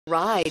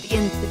Ride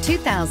in the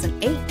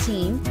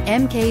 2018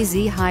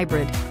 MKZ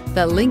Hybrid.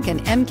 The Lincoln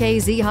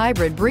MKZ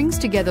Hybrid brings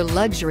together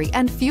luxury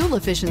and fuel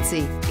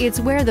efficiency.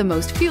 It's where the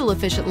most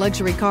fuel-efficient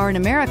luxury car in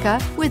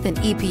America, with an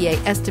EPA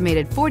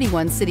estimated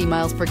 41 city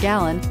miles per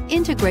gallon,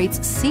 integrates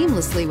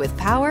seamlessly with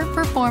power,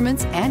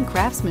 performance, and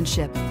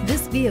craftsmanship.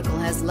 This vehicle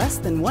has less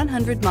than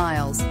 100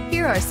 miles.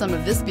 Here are some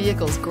of this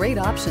vehicle's great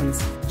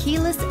options: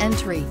 keyless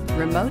entry,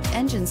 remote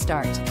engine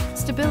start,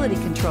 stability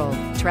control,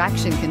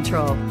 traction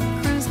control,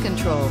 cruise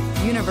control,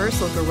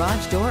 universal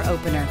garage door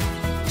opener,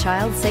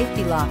 child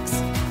safety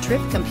locks,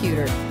 trip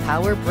computer,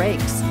 power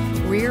brakes,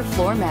 rear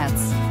floor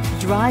mats.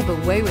 Drive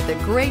away with a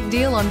great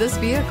deal on this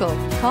vehicle.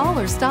 Call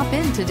or stop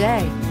in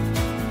today.